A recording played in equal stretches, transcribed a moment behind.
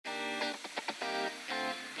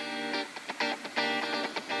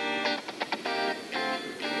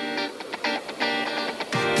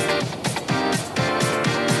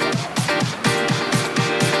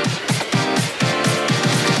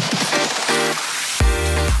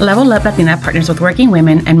Level Up Latina partners with working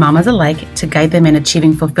women and mamas alike to guide them in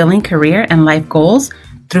achieving fulfilling career and life goals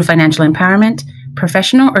through financial empowerment,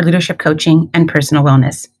 professional or leadership coaching, and personal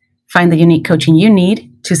wellness. Find the unique coaching you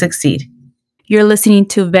need to succeed. You're listening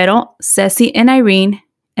to Vero, Ceci, and Irene,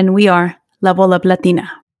 and we are Level Up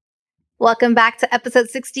Latina. Welcome back to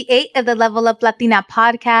episode 68 of the Level Up Latina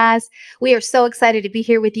podcast. We are so excited to be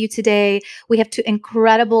here with you today. We have two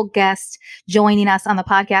incredible guests joining us on the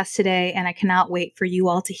podcast today, and I cannot wait for you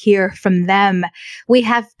all to hear from them. We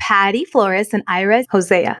have Patty Flores and Iris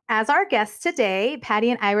Hosea as our guests today.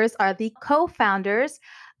 Patty and Iris are the co-founders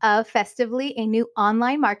of Festively, a new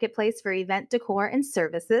online marketplace for event decor and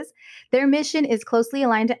services. Their mission is closely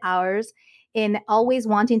aligned to ours in always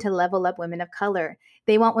wanting to level up women of color.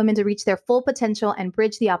 They want women to reach their full potential and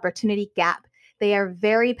bridge the opportunity gap. They are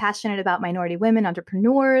very passionate about minority women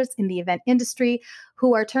entrepreneurs in the event industry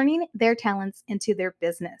who are turning their talents into their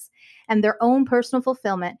business and their own personal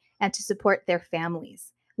fulfillment and to support their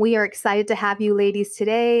families. We are excited to have you ladies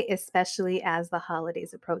today, especially as the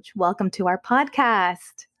holidays approach. Welcome to our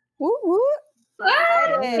podcast. Woo woo.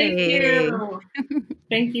 Thank you.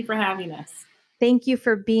 Thank you for having us. Thank you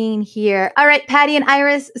for being here. All right, Patty and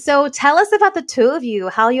Iris. So tell us about the two of you,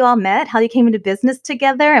 how you all met, how you came into business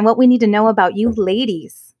together, and what we need to know about you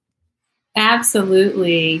ladies.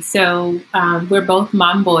 Absolutely. So we're both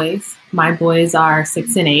mom boys. My boys are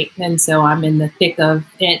 6 and 8. And so I'm in the thick of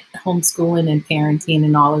it, homeschooling and parenting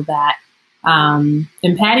and all of that.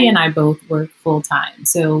 And Patty and I both work full time.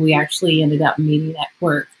 So we actually ended up meeting at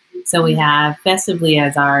work. So we have Festively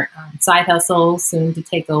as our side hustle, soon to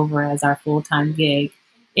take over as our full-time gig.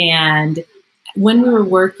 And when we were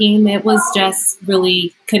working, it was just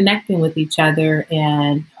really connecting with each other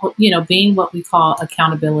and, being what we call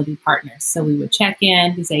accountability partners. So we would check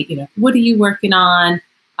in and say, what are you working on?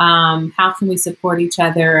 How can we support each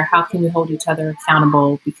other? How can we hold each other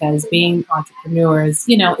accountable? Because being entrepreneurs,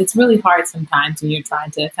 it's really hard sometimes when you're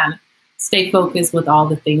trying to kind of stay focused with all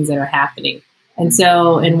the things that are happening. And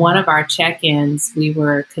so in one of our check-ins, we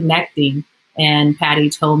were connecting and Patty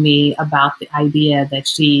told me about the idea that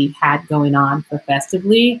she had going on for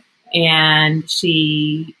Festively. And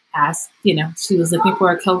she asked, she was looking for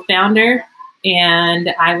a co-founder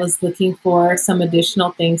and I was looking for some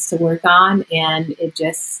additional things to work on. And it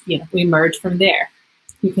just, we merged from there.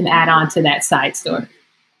 You can add on to that side story.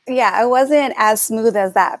 Yeah, it wasn't as smooth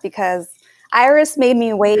as that because Iris made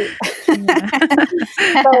me wait.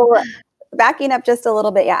 So backing up just a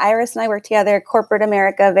little bit, Iris and I work together, corporate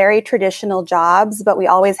America, very traditional jobs, but we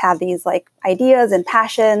always have these ideas and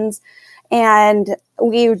passions, and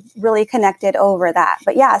we really connected over that.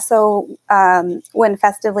 But so when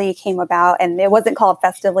Festively came about, and it wasn't called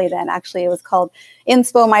Festively then, actually it was called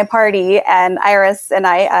Inspo My Party, and Iris and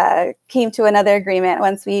I came to another agreement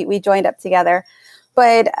once we joined up together.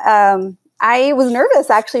 But I was nervous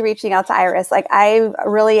actually reaching out to Iris. I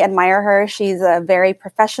really admire her. She's a very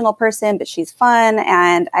professional person, but she's fun.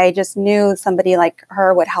 And I just knew somebody like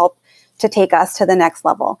her would help to take us to the next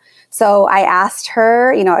level. So I asked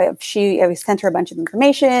her, if I sent her a bunch of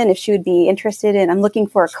information, if she would be interested in, I'm looking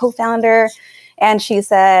for a co-founder. And she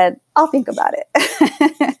said, I'll think about it.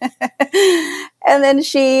 And then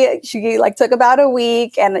she took about a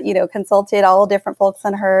week and, consulted all different folks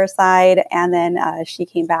on her side. And then she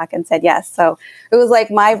came back and said yes. So it was like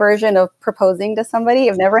my version of proposing to somebody.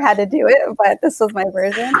 I've never had to do it, but this was my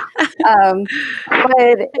version.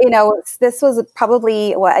 This was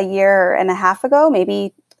probably a year and a half ago,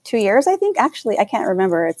 maybe 2 years, I think. Actually, I can't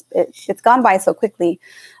remember. It's gone by so quickly.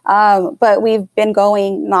 But we've been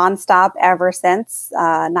going nonstop ever since,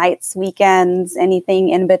 nights, weekends, anything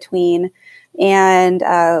in between. And,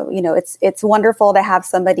 it's wonderful to have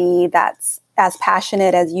somebody that's as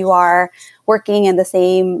passionate as you are, working in the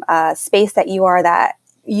same space that you are, that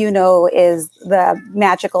is the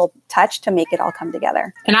magical touch to make it all come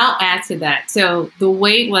together. And I'll add to that. So the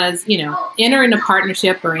way it was, entering a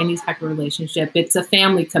partnership or any type of relationship, it's a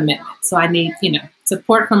family commitment. So I need,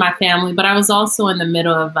 support from my family, but I was also in the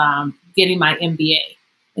middle of getting my MBA.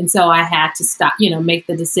 And so I had to stop, make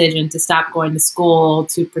the decision to stop going to school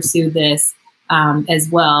to pursue this as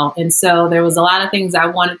well. And so there was a lot of things I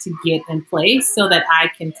wanted to get in place so that I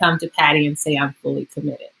can come to Patty and say I'm fully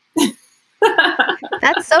committed.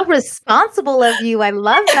 That's so responsible of you. I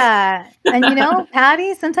love that. And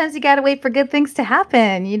Patty, sometimes you got to wait for good things to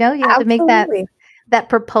happen. You have to make that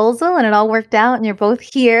proposal, and it all worked out, and you're both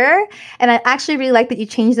here. And I actually really like that you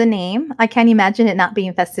changed the name. I can't imagine it not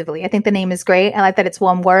being Festively. I think the name is great. I like that it's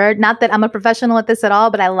one word. Not that I'm a professional at this at all,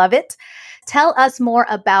 but I love it. Tell us more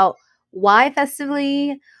about why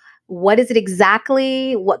Festively. What is it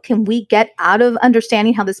exactly? What can we get out of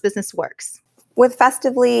understanding how this business works? with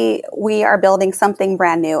Festively, we are building something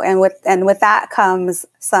brand new, and with that comes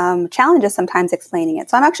some challenges sometimes explaining it.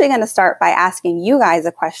 So I'm actually going to start by asking you guys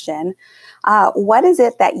a question. What is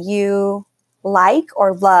it that you like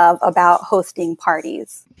or love about hosting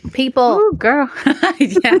parties? People. Ooh, girl.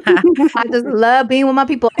 Yeah. I just love being with my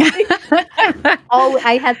people. Oh,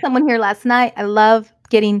 I had someone here last night. I love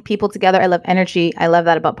getting people together. I love energy. I love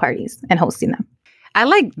that about parties and hosting them. I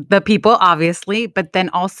like the people, obviously, but then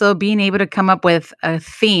also being able to come up with a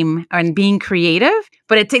theme and being creative.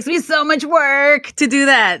 But it takes me so much work to do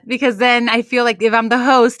that because then I feel like if I'm the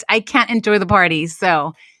host, I can't enjoy the party.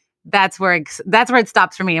 So that's where it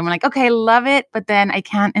stops for me. I'm like, okay, I love it, but then I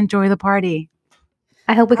can't enjoy the party.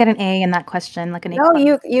 I hope we get an A in that question, like an A+.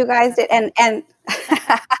 No, you guys did, and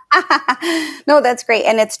no, that's great,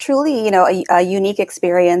 and it's truly a unique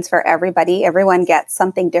experience for everybody. Everyone gets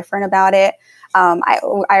something different about it.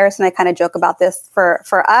 Iris and I kind of joke about this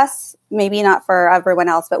for us, maybe not for everyone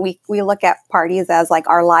else, but we look at parties as like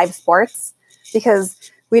our live sports because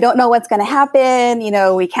we don't know what's going to happen.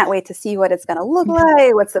 We can't wait to see what it's going to look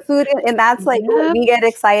like, what's the food, and that's like what we get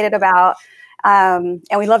excited about. And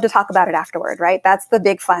we love to talk about it afterward, right? That's the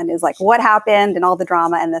big fun is like what happened and all the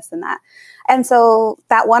drama and this and that. And so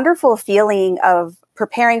that wonderful feeling of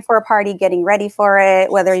preparing for a party, getting ready for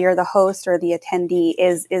it, whether you're the host or the attendee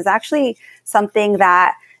is actually something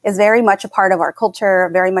that is very much a part of our culture,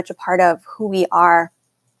 very much a part of who we are.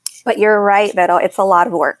 But you're right, Vero, it's a lot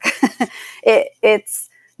of work. It's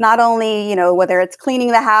not only, whether it's cleaning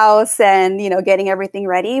the house and, getting everything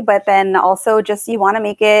ready, but then also just you want to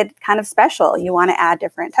make it kind of special. You want to add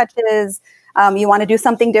different touches. You want to do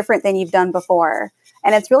something different than you've done before.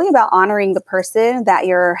 And it's really about honoring the person that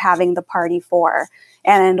you're having the party for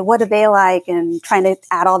and what do they like and trying to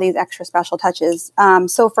add all these extra special touches.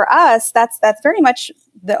 So for us, that's very much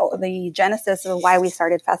the genesis of why we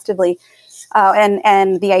started Festively.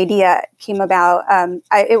 And the idea came about,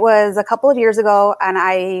 it was a couple of years ago and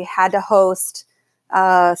I had to host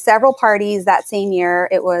several parties that same year.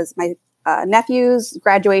 It was my nephew's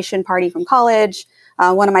graduation party from college,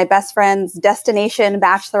 one of my best friends' destination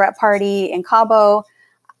bachelorette party in Cabo.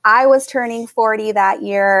 I was turning 40 that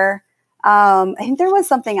year. I think there was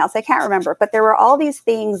something else. I can't remember, but there were all these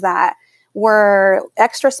things that were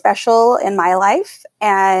extra special in my life.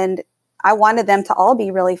 And I wanted them to all be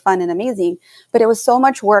really fun and amazing, but it was so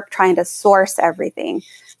much work trying to source everything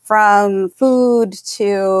from food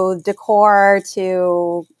to decor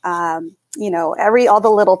to, all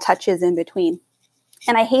the little touches in between.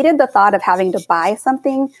 And I hated the thought of having to buy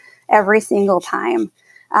something every single time.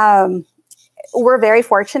 We're very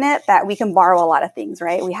fortunate that we can borrow a lot of things,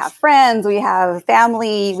 right? We have friends, we have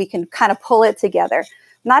family, we can kind of pull it together.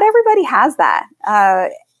 Not everybody has that.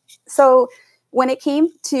 So when it came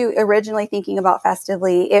to originally thinking about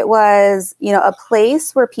Festively, it was, a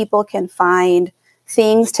place where people can find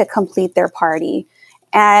things to complete their party.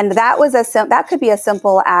 And that was that could be as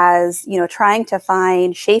simple as, trying to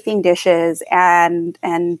find chafing dishes and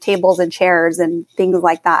tables and chairs and things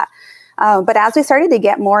like that. But as we started to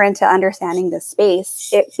get more into understanding the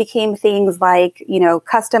space, it became things like,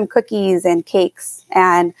 custom cookies and cakes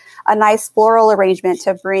and a nice floral arrangement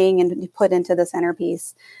to bring and put into the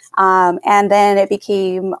centerpiece. And then it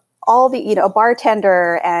became all the, a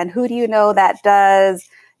bartender and who do you know that does,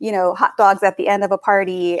 hot dogs at the end of a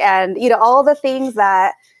party and, all the things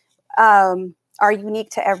that are unique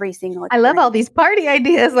to every single experience. I love all these party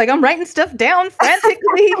ideas. Like I'm writing stuff down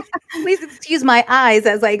frantically. Please excuse my eyes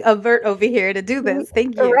as I avert over here to do this.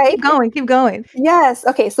 Thank you. Right? Keep going. Yes.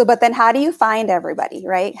 Okay. So, but then how do you find everybody,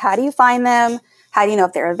 right? How do you find them? How do you know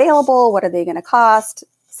if they're available? What are they going to cost?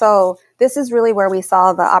 So this is really where we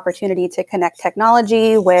saw the opportunity to connect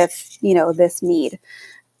technology with, this need.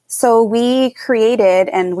 So we created,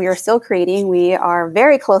 and we are still creating, we are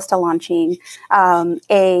very close to launching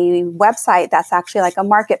a website that's actually like a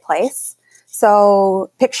marketplace.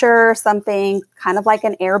 So picture something kind of like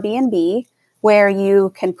an Airbnb where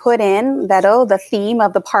you can put in the theme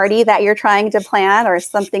of the party that you're trying to plan or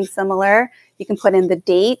something similar. You can put in the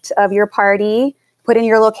date of your party, put in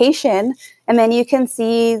your location, and then you can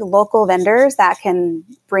see local vendors that can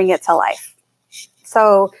bring it to life.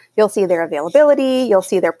 So you'll see their availability, you'll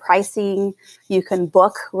see their pricing, you can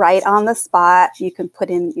book right on the spot, you can put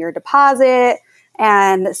in your deposit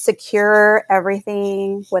and secure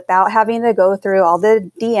everything without having to go through all the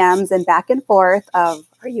DMs and back and forth of,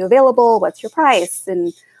 are you available? What's your price?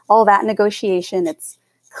 And all that negotiation. It's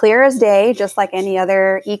clear as day, just like any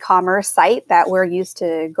other e-commerce site that we're used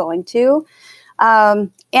to going to.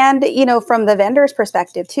 And, from the vendor's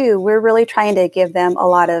perspective too, we're really trying to give them a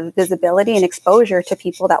lot of visibility and exposure to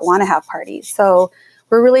people that want to have parties. So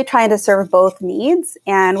we're really trying to serve both needs,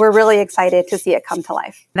 and we're really excited to see it come to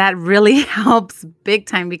life. That really helps big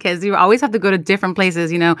time because you always have to go to different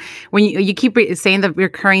places. When you keep saying the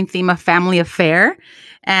recurring theme of family affair,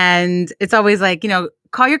 and it's always like,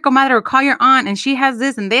 call your comadre or call your aunt and she has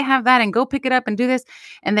this and they have that and go pick it up and do this.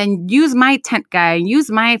 And then use my tent guy,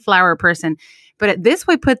 use my flower person. But this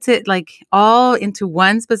way puts it like all into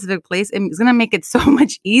one specific place. And it's going to make it so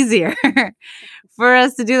much easier for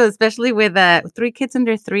us to do this, especially with 3 kids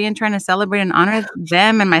under 3 and trying to celebrate and honor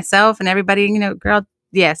them and myself and everybody, girl.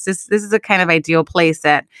 Yes, this is a kind of ideal place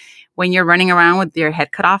that when you're running around with your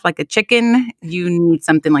head cut off like a chicken, you need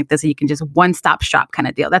something like this. So you can just one-stop shop kind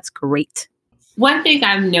of deal. That's great. One thing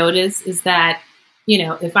I've noticed is that,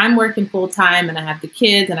 if I'm working full time and I have the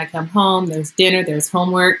kids and I come home, there's dinner, there's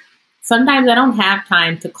homework, sometimes I don't have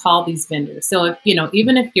time to call these vendors. So if,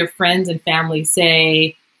 even if your friends and family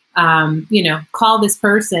say, call this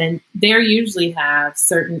person, they usually have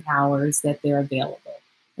certain hours that they're available.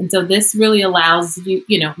 And so this really allows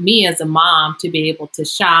me as a mom to be able to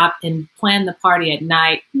shop and plan the party at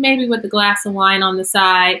night, maybe with a glass of wine on the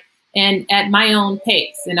side and at my own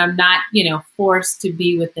pace. And I'm not, forced to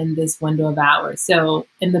be within this window of hours. So,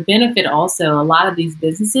 and the benefit also, a lot of these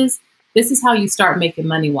businesses, this is how you start making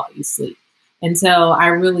money while you sleep. And so I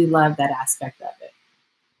really love that aspect of it.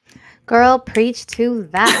 Girl, preach to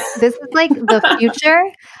that. This is like the future.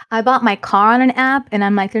 I bought my car on an app and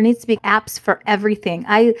I'm like, there needs to be apps for everything.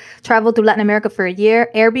 I traveled through Latin America for a year.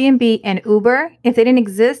 Airbnb and Uber, if they didn't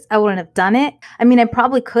exist, I wouldn't have done it. I mean, I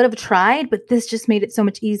probably could have tried, but this just made it so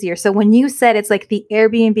much easier. So when you said it's like the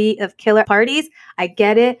Airbnb of killer parties, I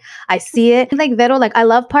get it. I see it. Like Vero, like I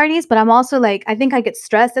love parties, but I'm also like, I think I get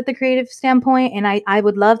stressed at the creative standpoint and I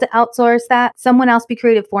would love to outsource that. Someone else be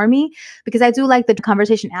creative for me because I do like the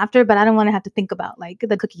conversation after, but I don't want to have to think about like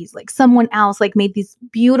the cookies. Like someone else like made these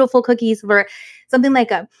beautiful cookies for something like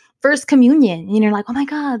a first communion. And you're like, oh my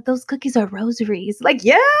God, those cookies are rosaries. Like,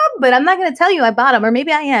 yeah, but I'm not going to tell you I bought them. Or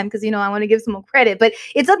maybe I am because, I want to give someone credit. But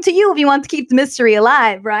it's up to you if you want to keep the mystery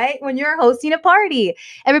alive, right? When you're hosting a party,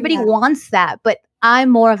 everybody wants that. But I'm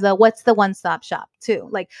more of the what's the one-stop shop too.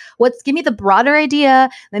 Like give me the broader idea.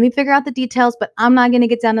 Let me figure out the details, but I'm not going to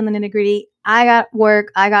get down to the nitty-gritty. I got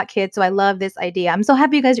work. I got kids. So I love this idea. I'm so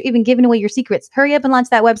happy you guys are even giving away your secrets. Hurry up and launch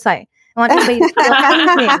that website. I want anybody to feel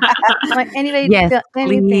anything. I want anybody to feel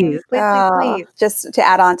anything. Please. Just to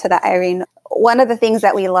add on to that, Irene, one of the things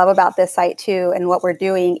that we love about this site too, and what we're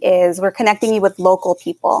doing is we're connecting you with local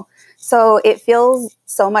people. So it feels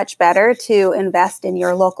so much better to invest in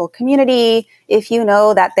your local community. If you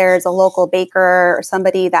know that there's a local baker or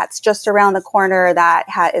somebody that's just around the corner that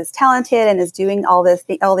is talented and is doing all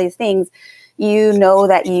these things, you know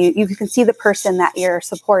that you can see the person that you're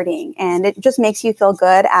supporting, and it just makes you feel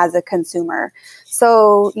good as a consumer.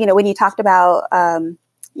 So, when you talked about,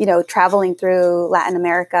 traveling through Latin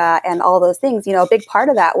America and all those things, a big part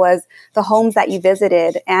of that was the homes that you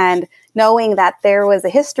visited and knowing that there was a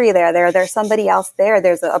history there's somebody else there,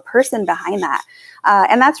 there's a person behind that.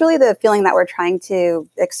 And that's really the feeling that we're trying to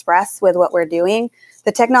express with what we're doing.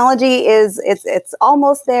 The technology it's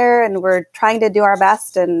almost there and we're trying to do our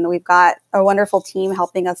best, and we've got a wonderful team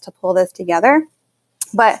helping us to pull this together.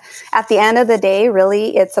 But at the end of the day,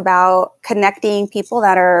 really, it's about connecting people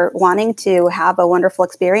that are wanting to have a wonderful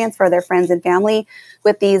experience for their friends and family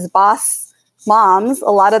with these boss moms. A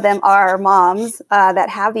lot of them are moms that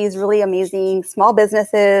have these really amazing small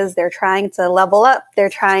businesses. They're trying to level up. They're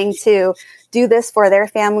trying to do this for their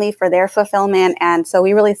family, for their fulfillment. And so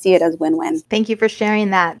we really see it as win-win. Thank you for sharing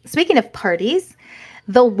that. Speaking of parties,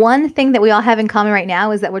 the one thing that we all have in common right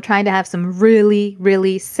now is that we're trying to have some really,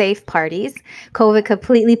 really safe parties. COVID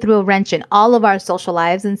completely threw a wrench in all of our social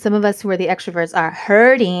lives. And some of us who are the extroverts are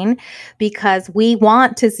hurting because we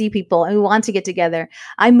want to see people and we want to get together.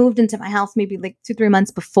 I moved into my house maybe like 2-3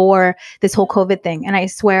 months before this whole COVID thing. And I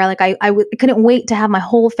swear, like I couldn't wait to have my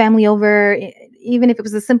whole family over. Even if it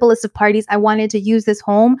was the simplest of parties, I wanted to use this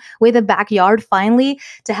home with a backyard finally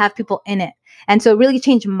to have people in it. And so it really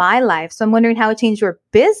changed my life. So I'm wondering how it changed your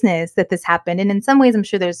business that this happened. And in some ways, I'm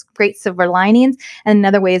sure there's great silver linings. And in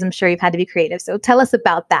other ways, I'm sure you've had to be creative. So tell us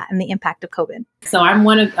about that and the impact of COVID. So I'm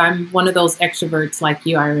one of those extroverts like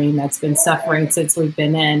you, Irene, that's been suffering since we've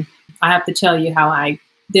been in. I have to tell you how I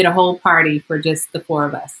did a whole party for just the 4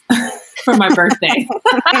 of us for my birthday.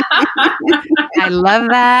 I love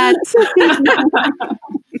that.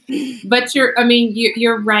 But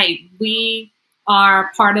you're right. We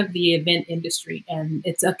are part of the event industry and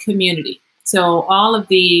it's a community. So all of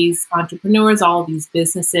these entrepreneurs, all of these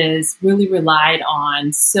businesses really relied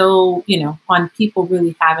on people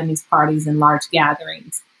really having these parties and large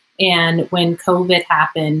gatherings. And when COVID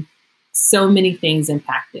happened, so many things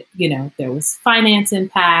impacted. There was finance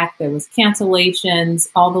impact, there was cancellations,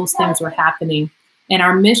 all those things were happening. And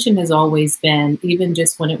our mission has always been, even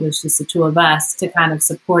just when it was just the two of us, to kind of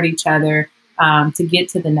support each other, to get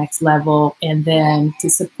to the next level, and then to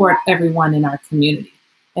support everyone in our community.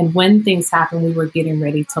 And when things happened, we were getting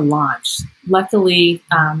ready to launch. Luckily,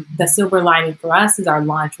 the silver lining for us is our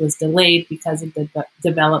launch was delayed because of the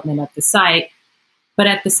development of the site. But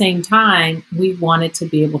at the same time, we wanted to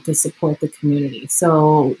be able to support the community.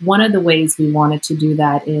 So one of the ways we wanted to do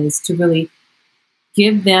that is to really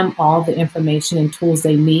give them all the information and tools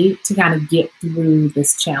they need to kind of get through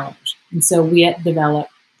this challenge. And so we had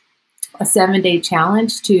developed a 7-day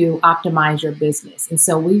challenge to optimize your business. And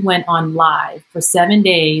so we went on live for 7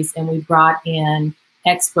 days, and we brought in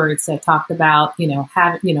experts that talked about,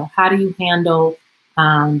 how do you handle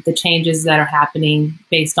the changes that are happening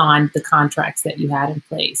based on the contracts that you had in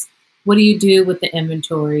place? What do you do with the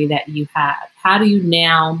inventory that you have? How do you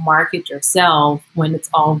now market yourself when it's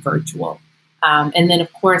all virtual? And then,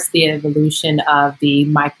 of course, the evolution of the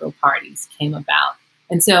micro parties came about.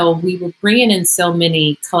 And so we were bringing in so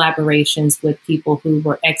many collaborations with people who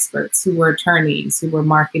were experts, who were attorneys, who were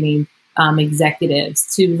marketing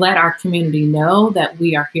executives, to let our community know that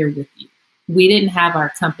we are here with you. We didn't have our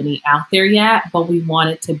company out there yet, but we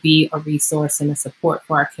wanted to be a resource and a support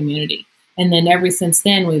for our community. And then ever since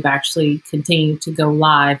then, we've actually continued to go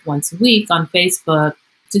live once a week on Facebook,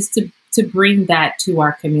 just to bring that to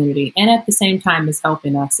our community. And at the same time, is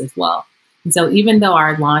helping us as well. And so even though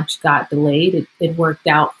our launch got delayed, it worked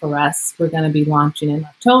out for us. We're going to be launching in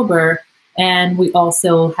October. And we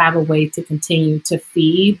also have a way to continue to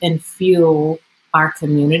feed and fuel our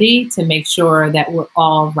community to make sure that we're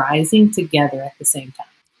all rising together at the same time.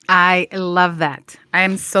 I love that. I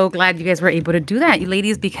am so glad you guys were able to do that, you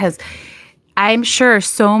ladies, because I'm sure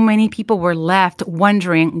so many people were left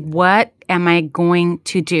wondering, what am I going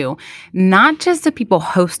to do? Not just the people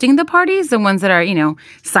hosting the parties, the ones that are,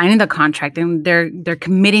 signing the contract and they're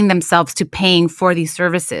committing themselves to paying for these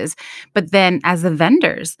services, but then as the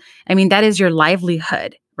vendors, that is your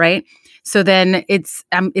livelihood, right? So then it's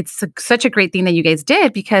such a great thing that you guys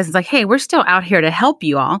did, because it's like, hey, we're still out here to help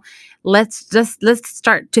you all. Let's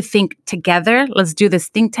start to think together. Let's do this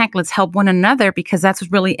think tank. Let's help one another, because that's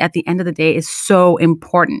what really at the end of the day is so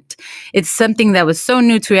important. It's something that was so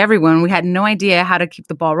new to everyone. We had no idea how to keep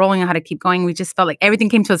the ball rolling and how to keep going. We just felt like everything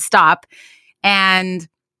came to a stop. And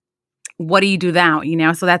what do you do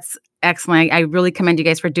now? So that's excellent. I really commend you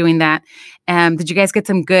guys for doing that. Did you guys get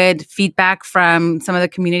some good feedback from some of the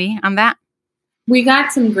community on that? We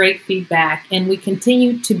got some great feedback, and we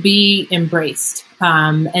continue to be embraced.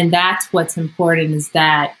 And that's what's important, is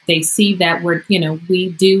that they see that we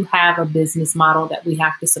do have a business model that we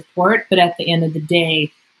have to support. But at the end of the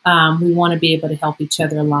day, we want to be able to help each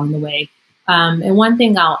other along the way. And one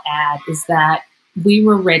thing I'll add is that we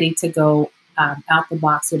were ready to go out the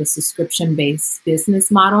box with a subscription-based business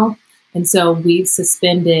model. And so we've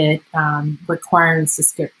suspended requiring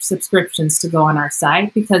subscriptions to go on our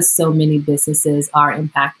site, because so many businesses are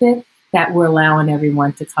impacted, that we're allowing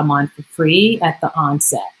everyone to come on for free at the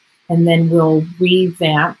onset. And then we'll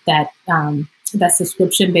revamp that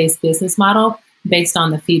subscription-based business model based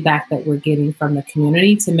on the feedback that we're getting from the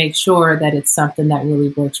community, to make sure that it's something that really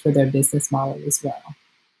works for their business model as well.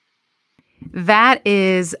 That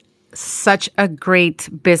is such a great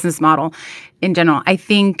business model in general. I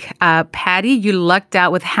think, Patty, you lucked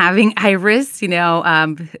out with having Iris,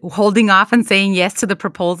 holding off and saying yes to the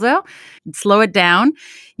proposal. Slow it down,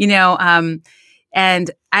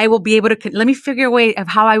 and I will be able to, let me figure a way of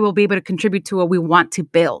how I will be able to contribute to what we want to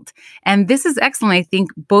build. And this is excellent. I think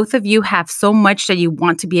both of you have so much that you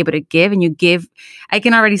want to be able to give, and you give, I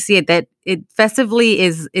can already see it, that it festively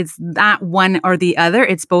it's not one or the other.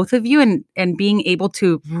 It's both of you, and being able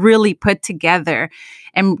to really put together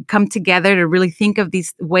and come together to really think of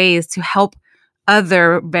these ways to help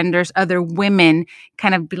other vendors, other women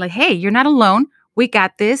kind of be like, hey, you're not alone. We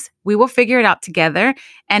got this. We will figure it out together.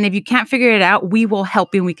 And if you can't figure it out, we will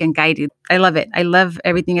help you and we can guide you. I love it. I love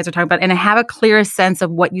everything you guys are talking about. And I have a clearer sense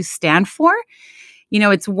of what you stand for.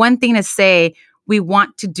 It's one thing to say, we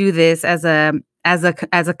want to do this as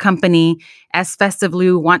a company, as Festively,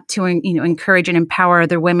 we want to, encourage and empower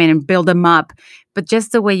other women and build them up. But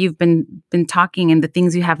just the way you've been talking and the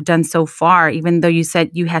things you have done so far, even though you said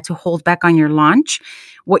you had to hold back on your launch,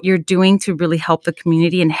 what you're doing to really help the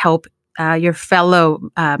community and help your fellow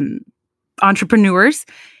entrepreneurs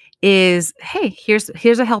is, hey, here's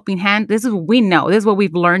a helping hand. This is what we know. This is what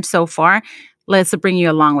we've learned so far. Let's bring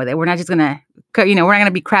you along with it. We're not just going to, we're not going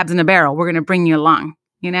to be crabs in a barrel. We're going to bring you along,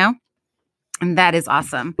 And that is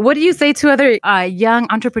awesome. What do you say to other young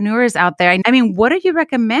entrepreneurs out there? I mean, what do you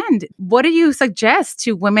recommend? What do you suggest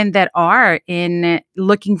to women that are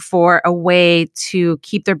looking for a way to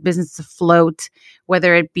keep their business afloat,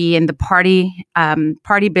 whether it be in the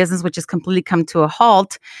party business, which has completely come to a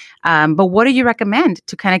halt? But what do you recommend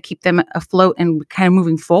to kind of keep them afloat and kind of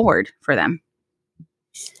moving forward for them?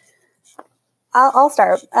 I'll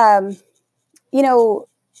start.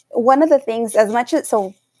 One of the things,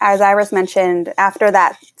 as Iris mentioned, after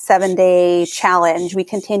that 7-day challenge, we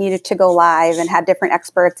continued to go live and had different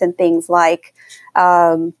experts in things like,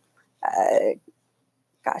 I'm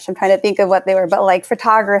trying to think of what they were, but like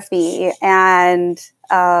photography and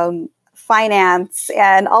finance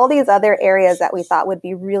and all these other areas that we thought would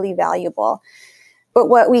be really valuable. But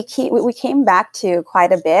what we came back to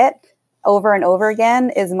quite a bit over and over again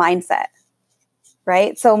is mindset,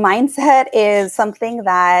 right? So mindset is something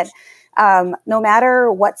that no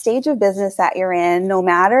matter what stage of business that you're in, no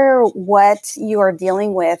matter what you are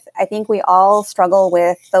dealing with, I think we all struggle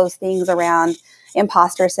with those things around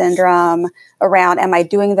imposter syndrome, around, am I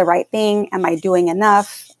doing the right thing? Am I doing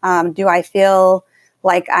enough? Do I feel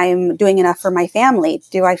like I'm doing enough for my family?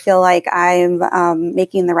 Do I feel like I'm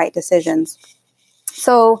making the right decisions?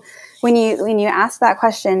 So when you ask that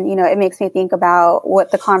question, it makes me think about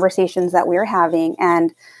what the conversations that we're having,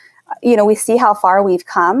 and we see how far we've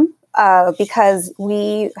come. Because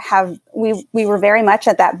we were very much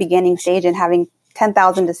at that beginning stage and having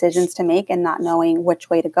 10,000 decisions to make and not knowing which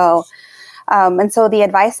way to go. And so the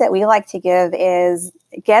advice that we like to give is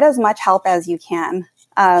get as much help as you can.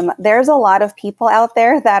 There's a lot of people out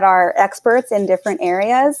there that are experts in different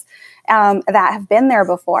areas that have been there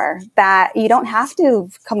before, that you don't have to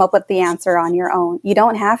come up with the answer on your own. You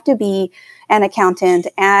don't have to be an accountant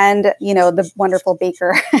and, the wonderful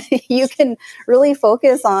baker. You can really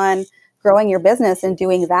focus on growing your business and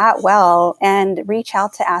doing that well and reach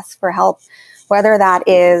out to ask for help, whether that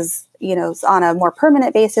is, on a more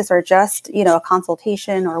permanent basis or just, a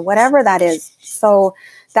consultation or whatever that is. So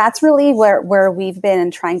that's really where we've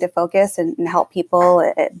been trying to focus and help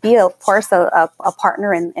people be, of course, a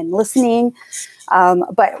partner in listening.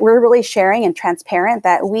 But we're really sharing and transparent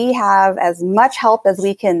that we have as much help as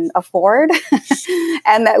we can afford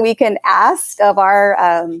and that we can ask of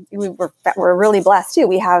our, we're really blessed too.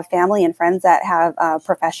 We have family and friends that have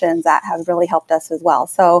professions that have really helped us as well.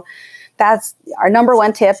 So that's our number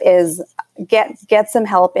one tip is get some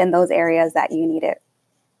help in those areas that you need it.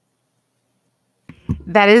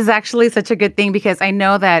 That is actually such a good thing, because I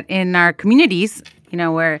know that in our communities,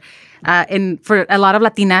 where for a lot of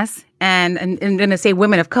Latinas and I'm going to say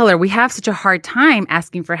women of color, we have such a hard time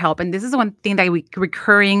asking for help. And this is one thing that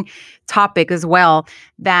recurring topic as well,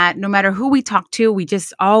 that no matter who we talk to, it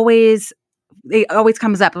always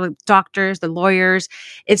comes up with doctors, the lawyers.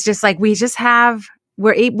 It's just like we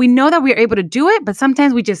know that we're able to do it, but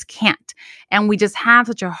sometimes we just can't. And we just have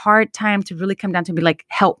such a hard time to really come down to be like,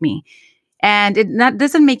 help me. And it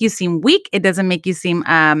doesn't make you seem weak. It doesn't make you seem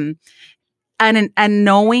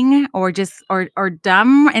unknowing or just or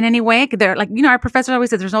dumb in any way. They're like, our professor always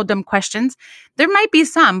says there's no dumb questions. There might be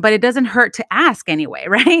some, but it doesn't hurt to ask anyway,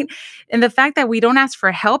 right? And the fact that we don't ask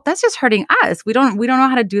for help, that's just hurting us. We don't know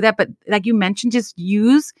how to do that. But like you mentioned, just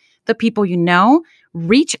use the people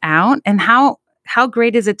reach out, and how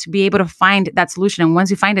great is it to be able to find that solution? And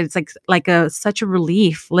once you find it, it's like such a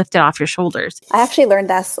relief lifted off your shoulders. I actually learned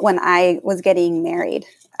this when I was getting married.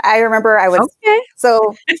 I remember I was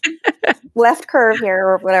so left curve here,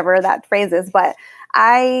 or whatever that phrase is, but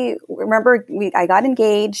I remember I got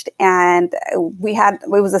engaged, and it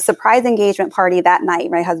was a surprise engagement party that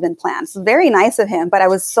night. My husband planned. So very nice of him, but I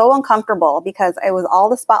was so uncomfortable because it was all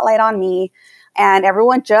the spotlight on me. And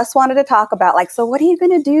everyone just wanted to talk about so what are you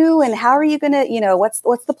going to do? And how are you going to, what's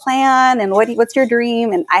the plan? And what's your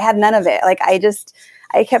dream? And I had none of it.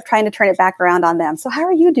 I kept trying to turn it back around on them. So how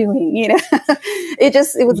are you doing?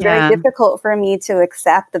 It was very difficult for me to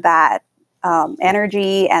accept that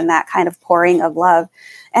energy and that kind of pouring of love.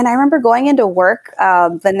 And I remember going into work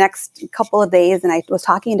the next couple of days, and I was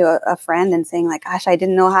talking to a friend and saying gosh, I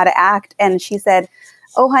didn't know how to act. And she said,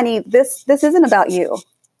 oh, honey, this isn't about you.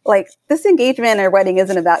 This engagement or wedding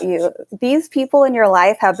isn't about you. These people in your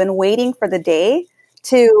life have been waiting for the day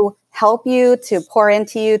to help you, to pour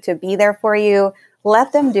into you, to be there for you.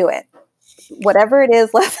 Let them do it. Whatever it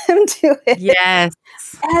is, let them do it. Yes.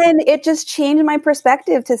 And it just changed my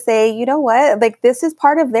perspective to say, you know what? This is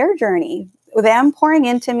part of their journey. Them pouring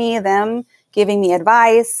into me, them giving me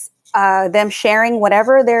advice, them sharing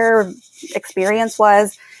whatever their experience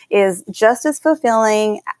is just as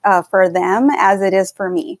fulfilling for them as it is for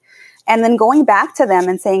me. And then going back to them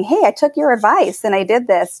and saying, hey, I took your advice and I did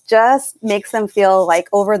this, just makes them feel like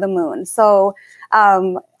over the moon. So,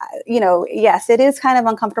 yes, it is kind of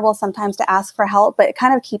uncomfortable sometimes to ask for help, but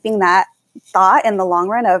kind of keeping that thought in the long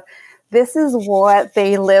run of this is what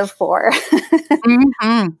they live for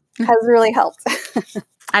has really helped.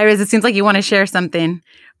 Iris, it seems like you want to share something,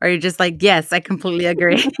 or you're just like, yes, I completely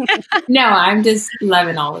agree. No, I'm just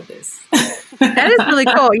loving all of this. That is really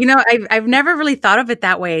cool. I've never really thought of it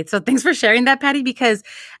that way. So thanks for sharing that, Patty, because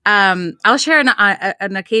I'll share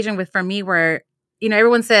an occasion for me where,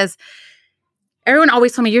 everyone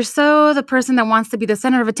always told me, you're so the person that wants to be the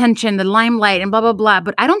center of attention, the limelight, and blah, blah, blah.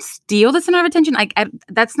 But I don't steal the center of attention.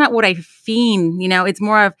 That's not what I fiend. It's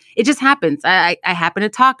more of, it just happens. I happen to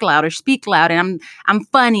talk loud or speak loud, and I'm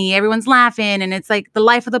funny. Everyone's laughing, and it's like the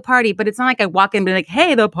life of the party. But it's not like I walk in and be like,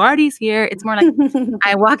 hey, the party's here. It's more like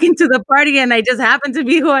I walk into the party and I just happen to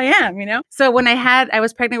be who I am, So when I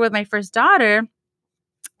was pregnant with my first daughter,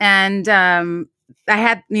 and I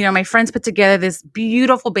had, my friends put together this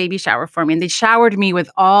beautiful baby shower for me, and they showered me with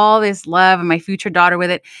all this love and my future daughter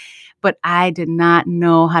with it. But I did not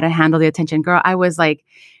know how to handle the attention. Girl, I was like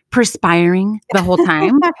perspiring the whole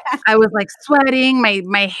time. I was like sweating.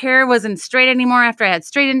 My hair wasn't straight anymore after I had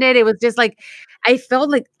straightened it. It was just like, I felt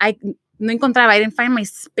like I didn't find my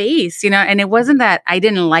space, and it wasn't that I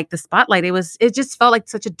didn't like the spotlight. It just felt like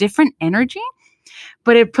such a different energy.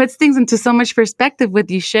 But it puts things into so much perspective with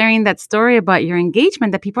you sharing that story about your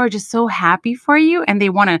engagement, that people are just so happy for you and they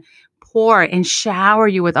want to pour and shower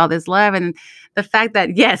you with all this love. And the fact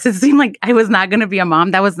that, yes, it seemed like I was not going to be a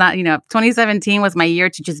mom. That was not, 2017 was my year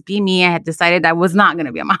to just be me. I had decided I was not going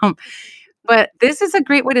to be a mom. But this is a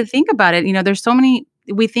great way to think about it. There's so many,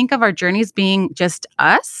 we think of our journeys being just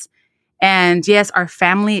us. And yes, our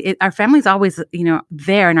family's always,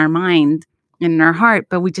 there in our mind, in our heart,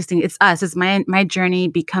 but we just think it's us. It's my journey,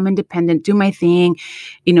 become independent, do my thing,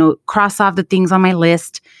 cross off the things on my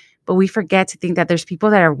list. But we forget to think that there's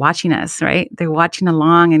people that are watching us, right? They're watching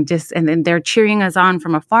along and then they're cheering us on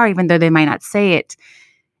from afar, even though they might not say it.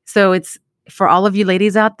 So it's for all of you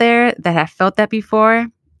ladies out there that have felt that before,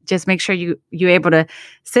 just make sure you're able to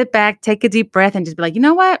sit back, take a deep breath, and just be like, you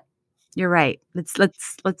know what? You're right.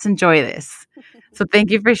 Let's enjoy this. So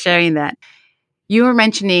thank you for sharing that. You were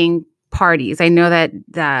mentioning parties. I know that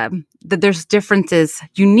there's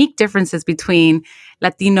unique differences between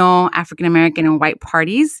Latino, African American, and white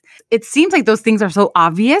parties. It seems like those things are so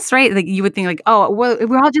obvious, right? Like you would think like, oh, well,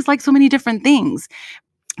 we're all just like so many different things.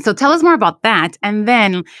 So tell us more about that. And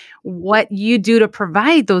then what you do to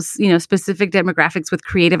provide those, specific demographics with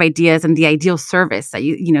creative ideas and the ideal service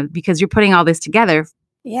that because you're putting all this together.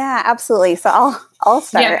 Yeah, absolutely. So I'll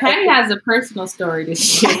start. Yeah, Patty has a personal story to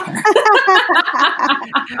share.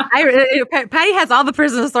 Patty has all the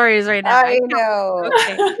personal stories right now. I know.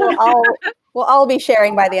 Okay. We'll be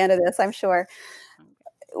sharing by the end of this, I'm sure.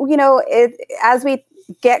 As we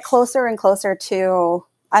get closer and closer to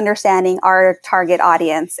understanding our target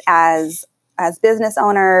audience as business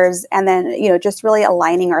owners, and then just really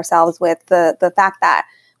aligning ourselves with the fact that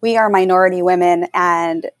we are minority women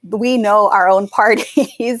and we know our own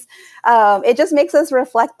parties. It just makes us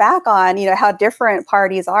reflect back on, how different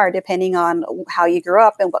parties are depending on how you grew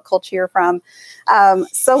up and what culture you're from.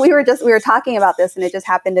 So we were talking about this, and it just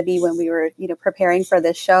happened to be when we were, preparing for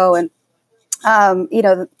this show. And,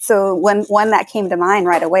 so one that came to mind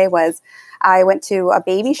right away was I went to a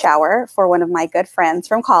baby shower for one of my good friends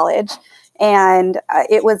from college. And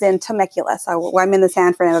it was in Temecula. So I'm in the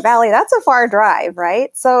San Fernando Valley. That's a far drive, right?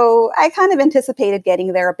 So I kind of anticipated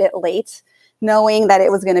getting there a bit late, knowing that it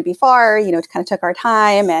was going to be far, kind of took our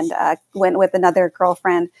time and went with another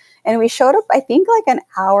girlfriend. And we showed up, I think, like an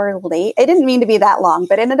hour late. It didn't mean to be that long,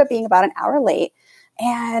 but it ended up being about an hour late.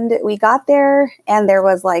 And we got there and there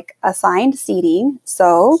was like assigned seating.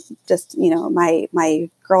 So just, my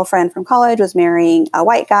girlfriend from college was marrying a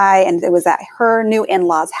white guy, and it was at her new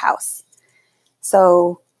in-laws' house.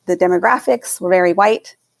 So the demographics were very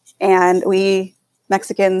white, and we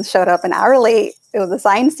Mexicans showed up an hour late. It was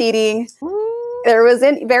assigned seating. There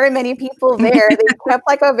wasn't very many people there. They kept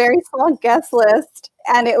like a very small guest list,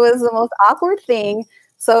 and it was the most awkward thing.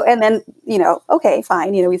 So, and then, okay,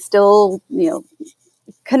 fine. We still,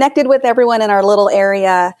 connected with everyone in our little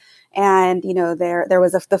area. And, there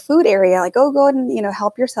was the food area, like, go and,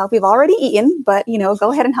 help yourself. We've already eaten, but,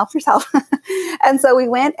 go ahead and help yourself. And so we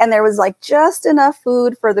went, and there was like just enough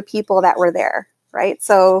food for the people that were there. Right.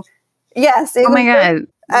 So yes. Oh my God.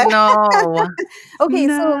 No. Okay.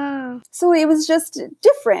 No. So it was just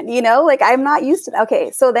different, like I'm not used to that. Okay.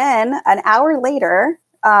 So then an hour later,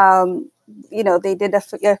 they did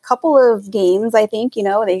a couple of games, I think,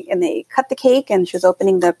 they cut the cake and she was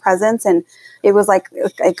opening the presents, and it was like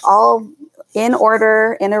all in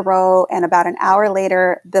order in a row. And about an hour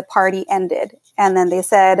later, the party ended. And then they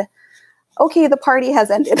said, okay, the party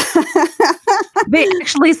has ended. They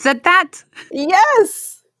actually said that?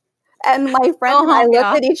 Yes. And my friend and I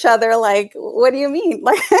looked at each other like, what do you mean?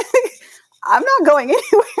 Like, I'm not going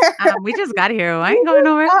anywhere. We just got here. I ain't going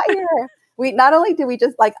nowhere. We not only did we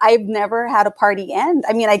just I've never had a party end.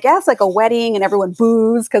 I mean, I guess like a wedding and everyone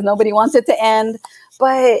boos because nobody wants it to end.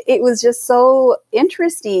 But it was just so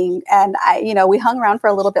interesting. And we hung around for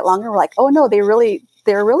a little bit longer. We're like, oh no, they're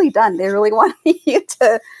really done. They really want you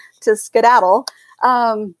to skedaddle.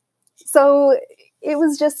 So it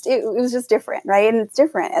was just different, right? And it's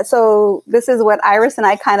different. And so this is what Iris and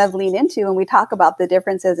I kind of lean into when we talk about the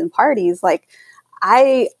differences in parties. Like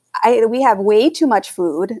we have way too much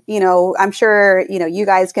food. I'm sure, you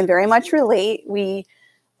guys can very much relate. We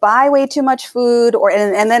buy way too much food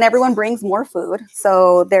and then everyone brings more food.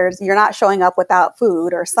 So you're not showing up without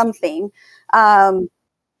food or something.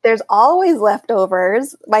 There's always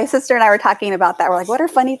leftovers. My sister and I were talking about that. We're like, what are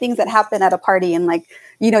funny things that happen at a party? And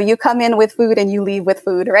you come in with food and you leave with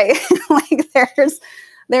food, right? Like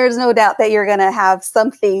there's no doubt that you're going to have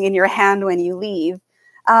something in your hand when you leave.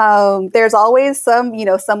 There's always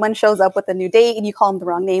someone shows up with a new date and you call them the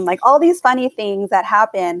wrong name, like all these funny things that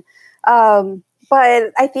happen.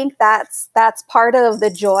 But I think that's part of the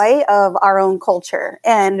joy of our own culture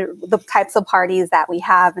and the types of parties that we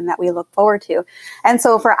have and that we look forward to. And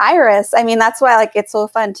so for Iris, I mean, that's why it's so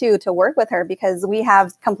fun too to work with her, because we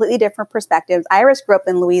have completely different perspectives. Iris grew up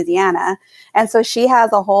in Louisiana, and so she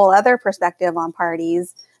has a whole other perspective on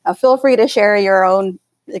parties. Feel free to share your own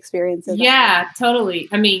experiences. Yeah, totally.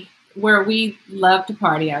 I mean, where we love to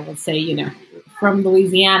party, I would say, from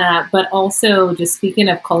Louisiana, but also just speaking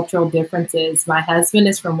of cultural differences, my husband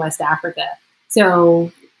is from West Africa.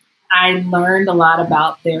 So I learned a lot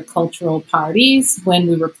about their cultural parties when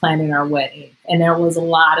we were planning our wedding. And there was a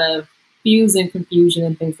lot of fuse and confusion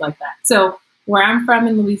and things like that. So where I'm from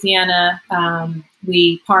in Louisiana,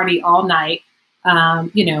 we party all night.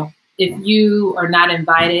 If you are not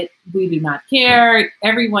invited, we do not care.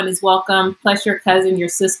 Everyone is welcome, plus your cousin, your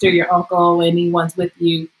sister, your uncle, anyone's with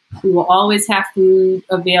you. We will always have food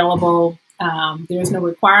available. There's no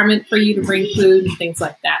requirement for you to bring food and things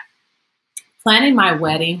like that. Planning my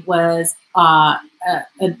wedding was a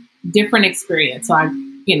different experience. So I,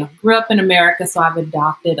 grew up in America, so I've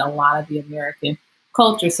adopted a lot of the American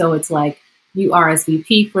culture. So it's like you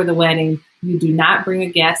RSVP for the wedding. You do not bring a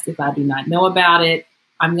guest if I do not know about it.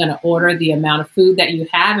 I'm going to order the amount of food that you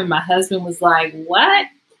have. And my husband was like, what?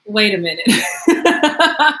 Wait a minute.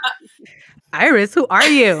 Iris, who are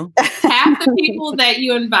you? Half the people that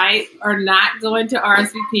you invite are not going to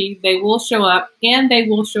RSVP. They will show up, and they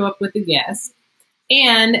will show up with a guest.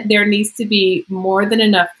 And there needs to be more than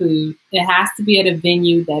enough food. It has to be at a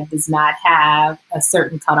venue that does not have a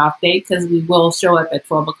certain cutoff date, because we will show up at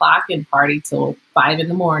 12 o'clock and party till 5 in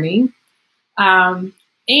the morning.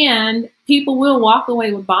 And people will walk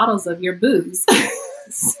away with bottles of your booze.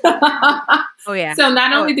 Oh, yeah. So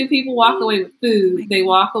not only do people walk away with food, they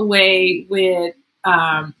walk away with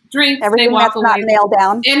drinks. Everything they walk that's away not nailed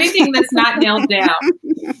down. Anything that's not nailed down.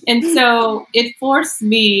 And so it forced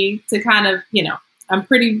me to kind of, I'm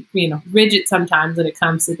pretty, rigid sometimes when it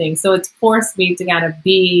comes to things. So it's forced me to kind of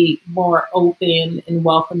be more open and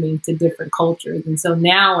welcoming to different cultures. And so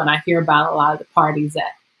now when I hear about a lot of the parties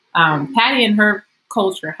that Patty and her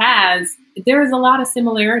culture has, there is a lot of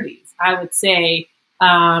similarities, I would say,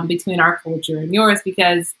 between our culture and yours,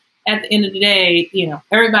 because at the end of the day,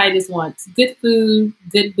 everybody just wants good food,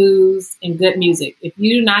 good booze, and good music. If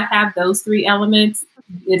you do not have those three elements,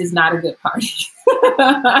 it is not a good party.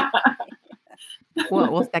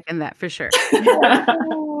 We'll second that for sure.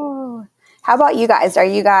 How about you guys? Are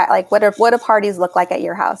you guys what do parties look like at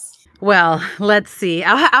your house? Well, let's see.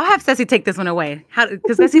 I'll have Ceci take this one away.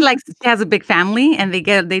 Because Ceci she has a big family, and they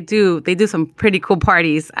do some pretty cool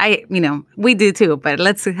parties. We do too, but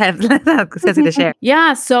let's have Ceci to share.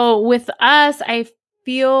 Yeah. So with us, I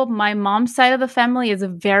feel my mom's side of the family is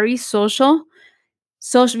very social.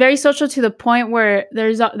 So very social to the point where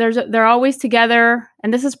they're always together,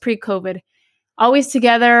 and this is pre-COVID, always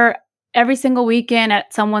together every single weekend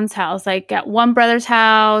at someone's house, like at one brother's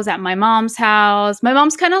house, at my mom's house. My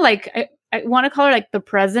mom's kind of like, I want to call her like the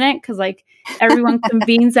president, because like everyone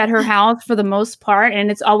convenes at her house for the most part,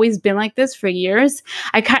 and it's always been like this for years.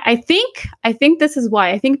 I think this is why.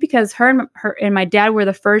 I think because her and my dad were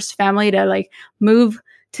the first family to like move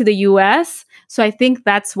to the U.S., so I think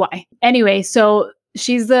that's why. Anyway, so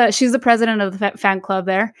she's the president of the fan club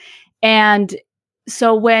there. And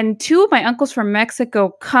so when two of my uncles from Mexico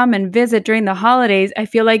come and visit during the holidays, I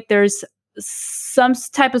feel like there's some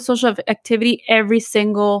type of social activity every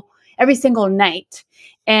single night.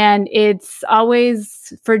 And it's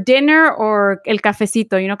always for dinner or el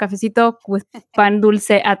cafecito, cafecito with pan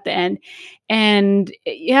dulce at the end. And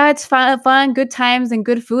yeah, it's fun, good times and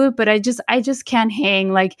good food, but I just can't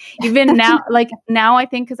hang. Like even now, now I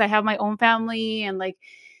think because I have my own family and like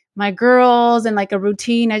my girls and like a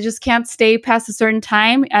routine, I just can't stay past a certain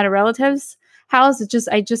time at a relative's house.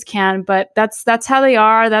 I just can't. But that's how they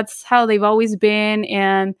are. That's how they've always been,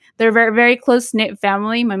 and they're very, very close knit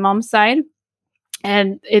family. My mom's side,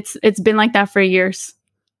 and it's been like that for years.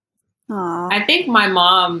 Aww. I think my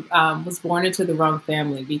mom was born into the wrong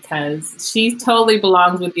family because she totally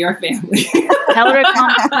belongs with your family. Tell her to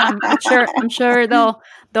come. I'm sure they'll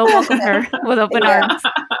welcome her with open arms.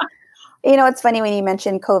 It's funny when you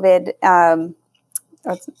mentioned COVID.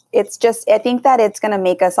 It's just, I think that it's going to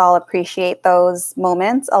make us all appreciate those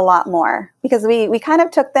moments a lot more, because we kind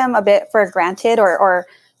of took them a bit for granted, or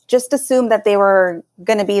just assumed that they were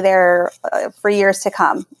going to be there for years to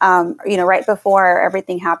come. Right before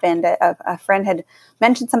everything happened, a friend had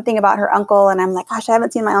mentioned something about her uncle, and I'm like, gosh, I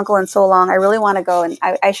haven't seen my uncle in so long. I really want to go, and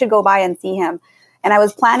I should go by and see him. And I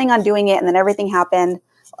was planning on doing it, and then everything happened.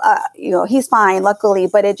 He's fine, luckily,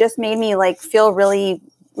 but it just made me like feel really,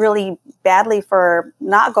 really badly for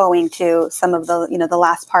not going to some of the, the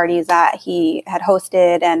last parties that he had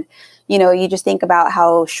hosted. And, you just think about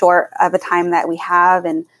how short of a time that we have,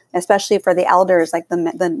 and especially for the elders, like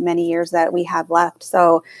the many years that we have left.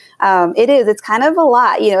 So it's kind of a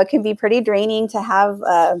lot, it can be pretty draining to have,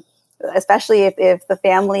 especially if the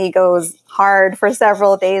family goes hard for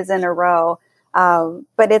several days in a row.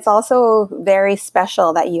 But it's also very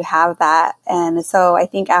special that you have that. And so I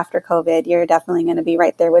think after COVID, you're definitely going to be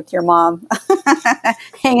right there with your mom,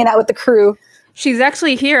 hanging out with the crew. She's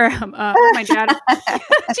actually here. My dad,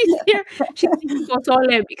 she's here. She's eating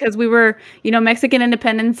pozole because we were, Mexican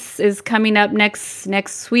independence is coming up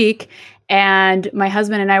next week. And my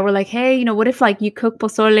husband and I were like, hey, what if like you cook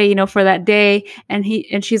pozole, for that day?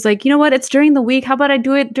 And she's like, you know what? It's during the week. How about I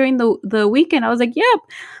do it during the weekend? I was like, yep,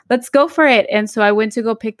 let's go for it. And so I went to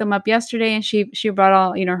go pick them up yesterday, and she brought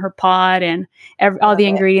all, her pot and all the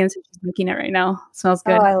ingredients. She's making it right now. Smells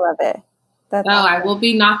good. Oh, I love it. That's awesome. I will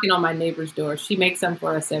be knocking on my neighbor's door. She makes them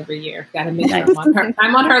for us every year. Got to make sure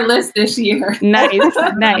I'm on her list this year. Nice.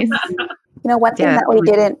 One thing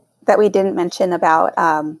that we didn't mention about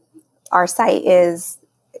our site is,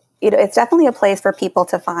 it's definitely a place for people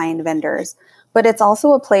to find vendors, but it's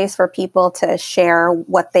also a place for people to share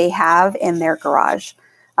what they have in their garage.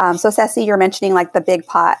 So Ceci, you're mentioning like the big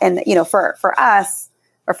pot, and for us,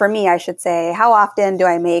 or for me, I should say, how often do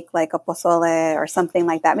I make like a pozole or something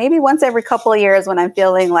like that? Maybe once every couple of years when I'm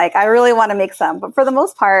feeling like I really want to make some. But for the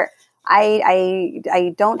most part, I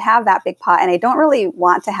don't have that big pot, and I don't really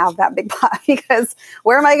want to have that big pot because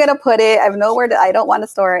where am I going to put it? I have nowhere I don't want to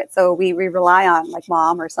store it. So we rely on like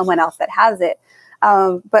mom or someone else that has it.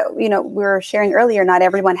 But we were sharing earlier, not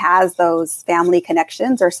everyone has those family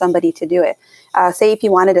connections or somebody to do it. Say if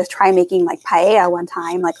you wanted to try making like paella one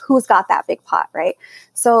time, like who's got that big pot, right?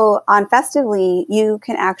 So on Festively, you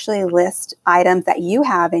can actually list items that you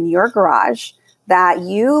have in your garage that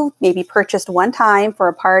you maybe purchased one time for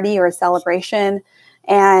a party or a celebration,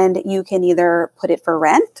 and you can either put it for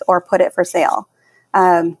rent or put it for sale.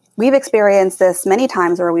 We've experienced this many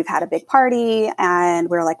times where we've had a big party and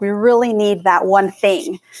we're like, we really need that one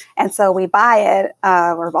thing. And so we buy it,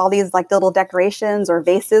 or all these like little decorations or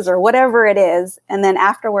vases or whatever it is. And then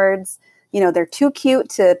afterwards, they're too cute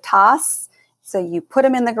to toss. So you put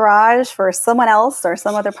them in the garage for someone else or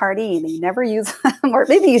some other party, and you never use them, or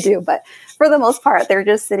maybe you do, but for the most part, they're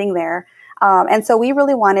just sitting there. And so we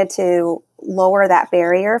really wanted to lower that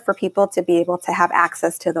barrier for people to be able to have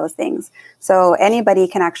access to those things. So anybody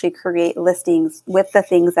can actually create listings with the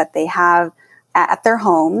things that they have at their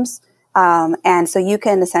homes. And so you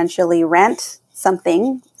can essentially rent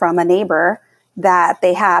something from a neighbor that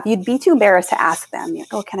they have. You'd be too embarrassed to ask them,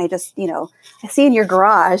 oh, can I just, I see in your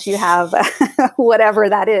garage you have whatever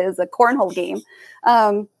that is, a cornhole game.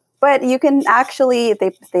 But you can actually,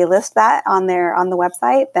 if they list that on the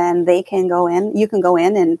website, then they can go in. You can go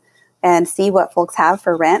in and see what folks have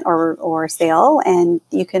for rent or sale, and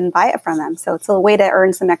you can buy it from them. So it's a way to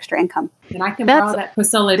earn some extra income. And I can borrow that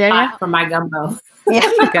pozole pot for my gumbo. Yeah,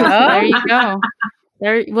 there you go.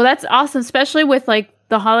 Well, that's awesome, especially with like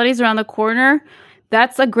the holidays around the corner.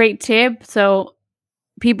 That's a great tip. So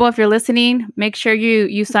people, if you're listening, make sure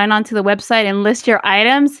you sign on to the website and list your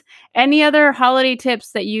items. Any other holiday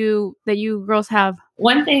tips that you girls have?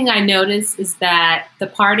 One thing I noticed is that the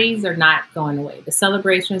parties are not going away. The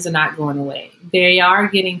celebrations are not going away. They are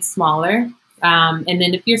getting smaller. And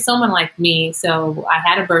then if you're someone like me, so I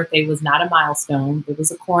had a birthday, it was not a milestone. It was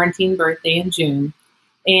a quarantine birthday in June.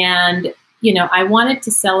 And, I wanted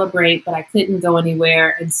to celebrate, but I couldn't go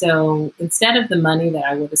anywhere. And so instead of the money that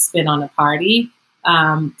I would have spent on a party,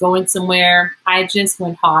 going somewhere, I just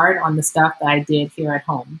went hard on the stuff that I did here at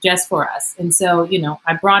home just for us. And so,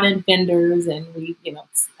 I brought in vendors and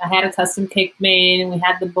I had a custom cake made and we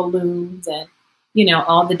had the balloons and,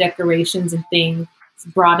 all the decorations and things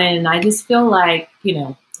brought in. And I just feel like,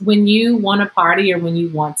 when you want a party or when you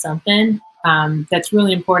want something that's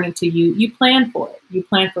really important to you, you plan for it. You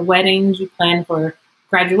plan for weddings, you plan for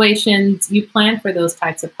graduations, you plan for those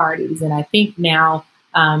types of parties. And I think now,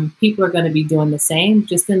 people are going to be doing the same,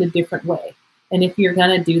 just in a different way. And if you're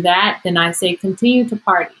going to do that, then I say continue to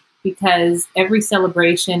party, because every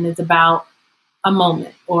celebration is about a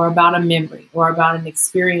moment or about a memory or about an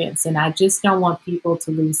experience. And I just don't want people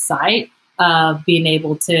to lose sight of being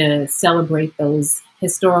able to celebrate those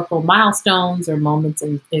historical milestones or moments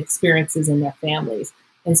and experiences in their families.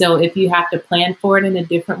 And so if you have to plan for it in a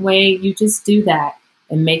different way, you just do that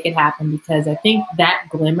and make it happen, because I think that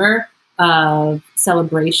glimmer of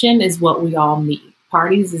celebration is what we all need.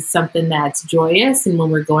 Parties is something that's joyous. And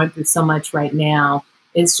when we're going through so much right now,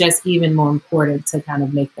 it's just even more important to kind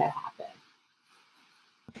of make that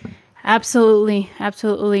happen. Absolutely.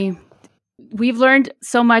 Absolutely. We've learned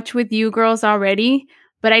so much with you girls already,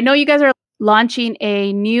 but I know you guys are launching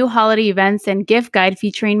a new holiday events and gift guide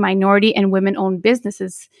featuring minority and women-owned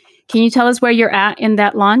businesses. Can you tell us where you're at in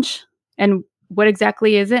that launch and what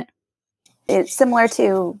exactly is it? It's similar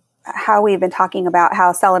to how we've been talking about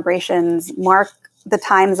how celebrations mark the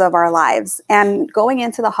times of our lives. And going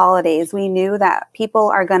into the holidays, we knew that people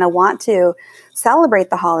are going to want to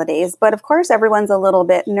celebrate the holidays, but of course everyone's a little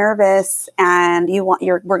bit nervous, and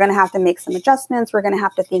we're going to have to make some adjustments. We're going to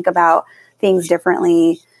have to think about things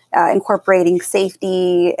differently, incorporating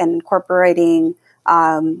safety and incorporating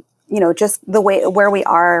just the way where we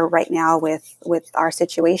are right now with our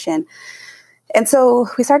situation. And so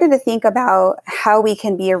we started to think about how we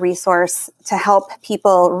can be a resource to help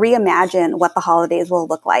people reimagine what the holidays will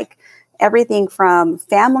look like. Everything from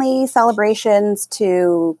family celebrations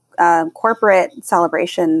to corporate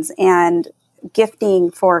celebrations, and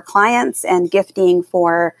gifting for clients and gifting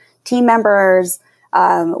for team members.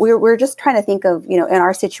 We're just trying to think of, in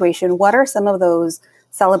our situation, what are some of those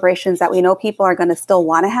celebrations that we know people are going to still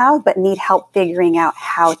want to have, but need help figuring out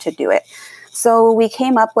how to do it. So we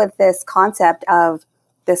came up with this concept of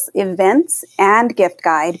this events and gift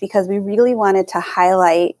guide, because we really wanted to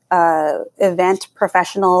highlight event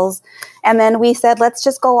professionals. And then we said, let's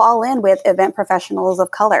just go all in with event professionals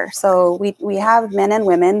of color. So we have men and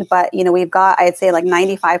women, but we've got, I'd say, like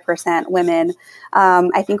 95% women.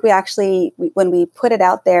 I think when we put it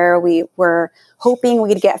out there, we were hoping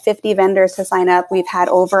we'd get 50 vendors to sign up. We've had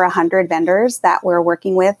over 100 vendors that we're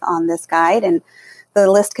working with on this guide, and the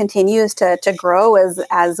list continues to grow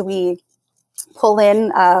as we pull in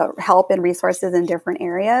help and resources in different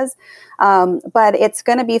areas. But it's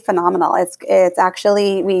going to be phenomenal. It's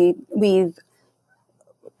actually, we've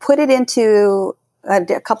put it into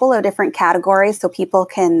a couple of different categories so people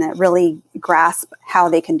can really grasp how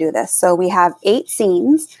they can do this. So we have 8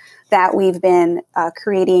 scenes that we've been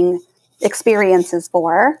creating experiences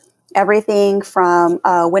for. Everything from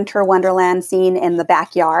a winter wonderland scene in the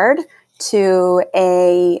backyard to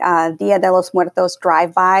a Dia de los Muertos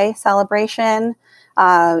drive-by celebration,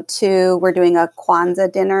 to we're doing a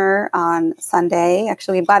Kwanzaa dinner on Sunday.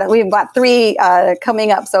 Actually, we've got 3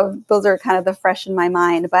 coming up, so those are kind of the fresh in my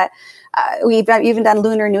mind. But we've even done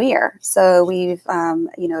Lunar New Year, so we've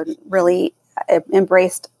really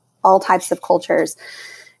embraced all types of cultures.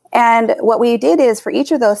 And what we did is, for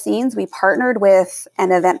each of those scenes, we partnered with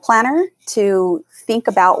an event planner to think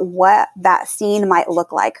about what that scene might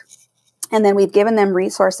look like. And then we've given them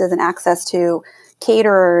resources and access to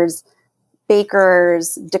caterers,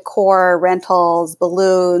 bakers, decor, rentals,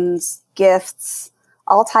 balloons, gifts,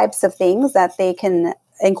 all types of things that they can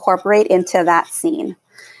incorporate into that scene.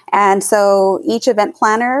 And so each event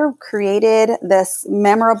planner created this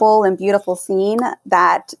memorable and beautiful scene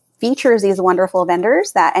that features these wonderful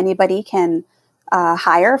vendors that anybody can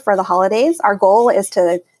hire for the holidays. Our goal is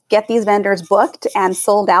to get these vendors booked and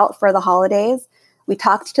sold out for the holidays. We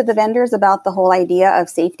talked to the vendors about the whole idea of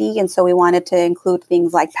safety, and so we wanted to include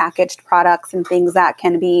things like packaged products and things that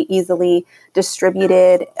can be easily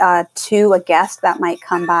distributed to a guest that might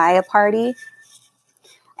come by a party.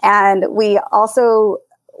 And we also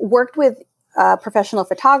worked with a professional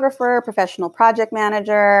photographer, professional project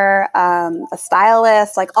manager, a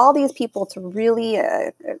stylist, like all these people to really,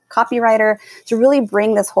 a copywriter, to really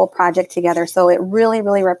bring this whole project together. So it really,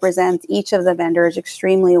 really represents each of the vendors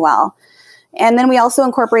extremely well. And then we also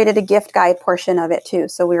incorporated a gift guide portion of it too.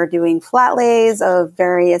 So we were doing flat lays of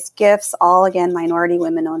various gifts, all again, minority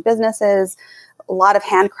women-owned businesses, a lot of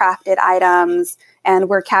handcrafted items, and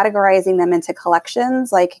we're categorizing them into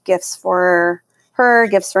collections like gifts for her,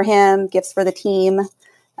 gifts for him, gifts for the team,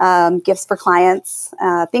 gifts for clients,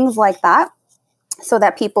 things like that, so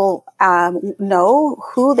that people know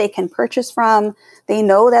who they can purchase from. They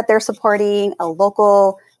know that they're supporting a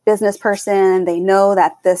local business person. They know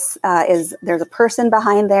that there's a person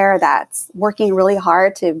behind there that's working really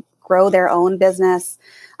hard to grow their own business.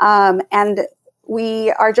 And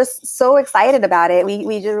we are just so excited about it.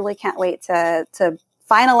 We just really can't wait to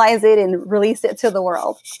finalize it and release it to the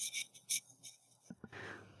world.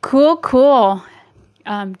 Cool.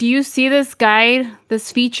 Do you see this guide,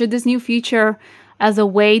 this new feature as a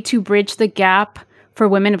way to bridge the gap for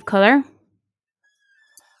women of color?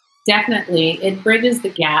 Definitely. It bridges the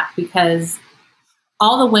gap because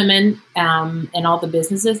all the women and all the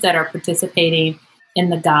businesses that are participating in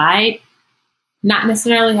the guide not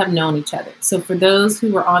necessarily have known each other. So for those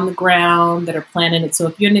who are on the ground that are planning it, so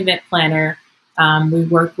if you're an event planner, we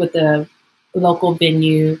work with a local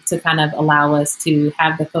venue to kind of allow us to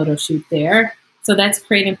have the photo shoot there. So that's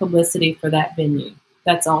creating publicity for that venue.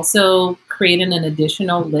 That's also creating an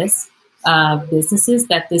additional list of businesses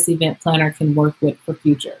that this event planner can work with for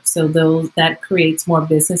future. So that creates more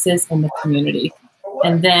businesses in the community.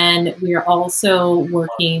 And then we are also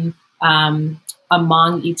working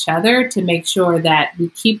among each other to make sure that we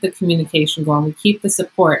keep the communication going, we keep the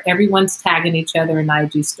support. Everyone's tagging each other in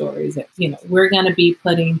IG stories. We're going to be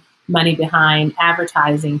putting money behind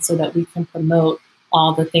advertising so that we can promote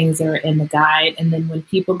all the things that are in the guide. And then when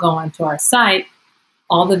people go onto our site,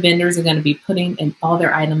 all the vendors are going to be putting in all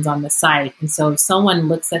their items on the site. And so if someone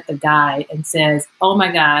looks at the guide and says, oh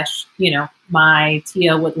my gosh, my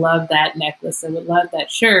Tia would love that necklace, I would love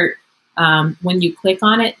that shirt. When you click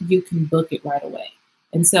on it, you can book it right away.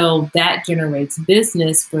 And so that generates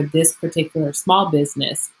business for this particular small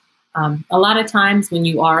business. A lot of times when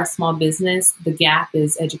you are a small business, the gap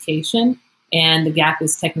is education and the gap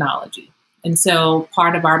is technology. And so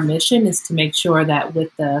part of our mission is to make sure that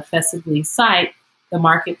with the Festively site, the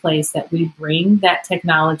marketplace, that we bring that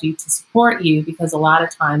technology to support you, because a lot of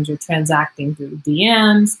times you're transacting through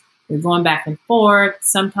DMs, you're going back and forth.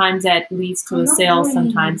 Sometimes that leads to a sale,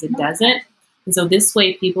 sometimes it doesn't. And so this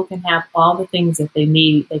way people can have all the things that they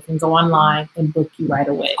need. They can go online and book you right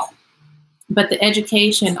away. But the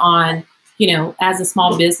education on, as a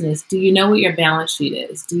small business, do you know what your balance sheet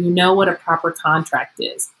is? Do you know what a proper contract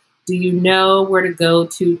is? Do you know where to go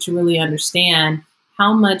to really understand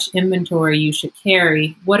how much inventory you should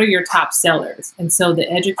carry? What are your top sellers? And so the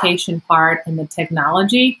education part and the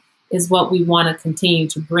technology is what we want to continue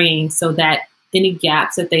to bring, so that any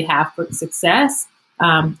gaps that they have for success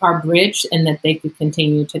are bridged, and that they could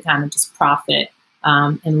continue to kind of just profit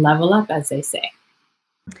and level up, as they say.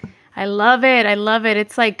 I love it.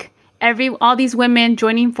 It's like all these women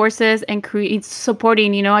joining forces and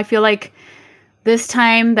supporting. I feel like this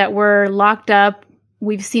time that we're locked up,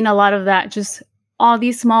 we've seen a lot of that. Just all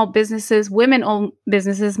these small businesses, women-owned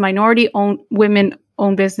businesses, minority-owned,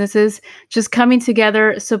 women-owned businesses, just coming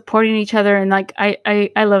together, supporting each other. And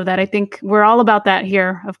I love that. I think we're all about that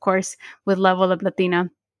here, of course, with Level Up Latina.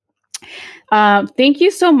 Thank you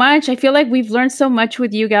so much. I feel like we've learned so much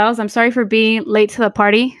with you gals. I'm sorry for being late to the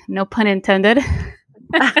party. No pun intended.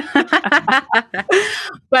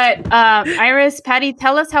 But Iris, Patty,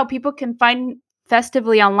 tell us how people can find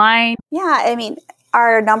Festively online. Yeah,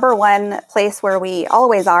 our number one place where we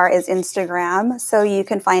always are is Instagram. So you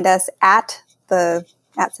can find us at the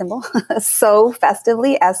symbol, So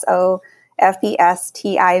Festively,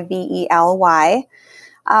 SOFBSTIVELY.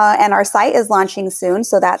 And our site is launching soon.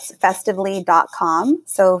 So that's festively.com.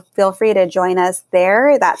 So feel free to join us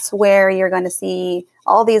there. That's where you're going to see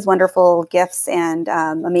all these wonderful gifts and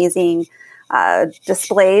amazing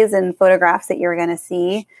displays and photographs that you're going to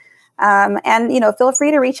see. And feel free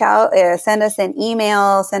to reach out, send us an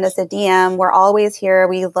email, send us a DM. We're always here.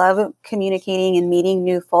 We love communicating and meeting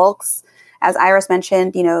new folks. As Iris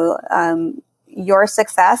mentioned, your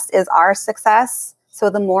success is our success. So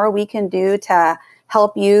the more we can do to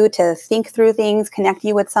help you to think through things, connect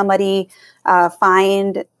you with somebody,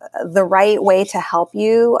 find the right way to help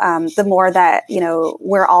you, the more that,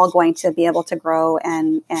 we're all going to be able to grow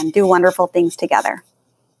and do wonderful things together.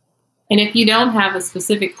 And if you don't have a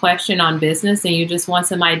specific question on business and you just want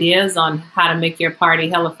some ideas on how to make your party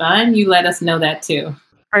hella fun, you let us know that too.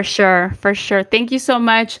 For sure. For sure. Thank you so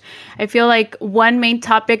much. I feel like one main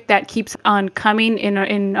topic that keeps on coming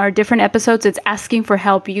in our different episodes, it's asking for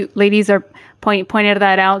help. You ladies are pointed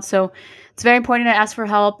that out. So it's very important to ask for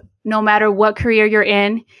help no matter what career you're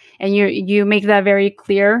in. And you make that very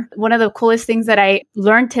clear. One of the coolest things that I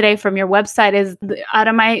learned today from your website is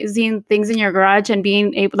atomizing things in your garage and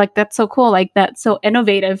being able, like, that's so cool. Like, that's so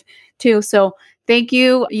innovative too. So thank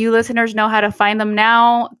you. You listeners know how to find them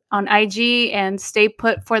now on IG, and stay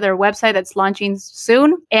put for their website that's launching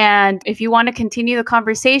soon. And if you want to continue the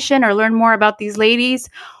conversation or learn more about these ladies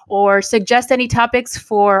or suggest any topics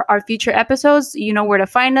for our future episodes, you know where to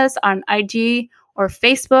find us on IG or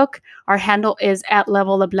Facebook. Our handle is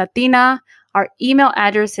 @leveluplatina. Our email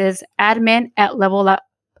address is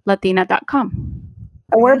admin@leveluplatina.com.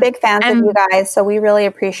 We're big fans of you guys, so we really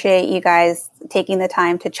appreciate you guys taking the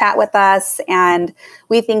time to chat with us. And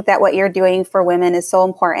we think that what you're doing for women is so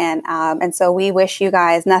important. And so we wish you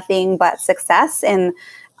guys nothing but success in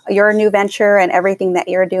your new venture and everything that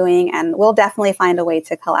you're doing. And we'll definitely find a way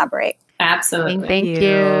to collaborate. Absolutely. Thank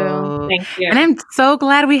you. Thank you. And I'm so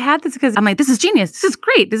glad we had this, because I'm like, this is genius. This is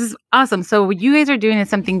great. This is awesome. So what you guys are doing is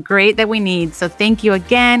something great that we need. So thank you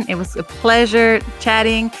again. It was a pleasure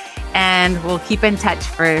chatting, and we'll keep in touch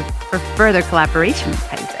for further collaboration.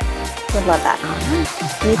 Would love that. All right.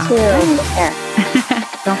 You too. Take care.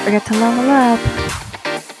 Don't forget to level up.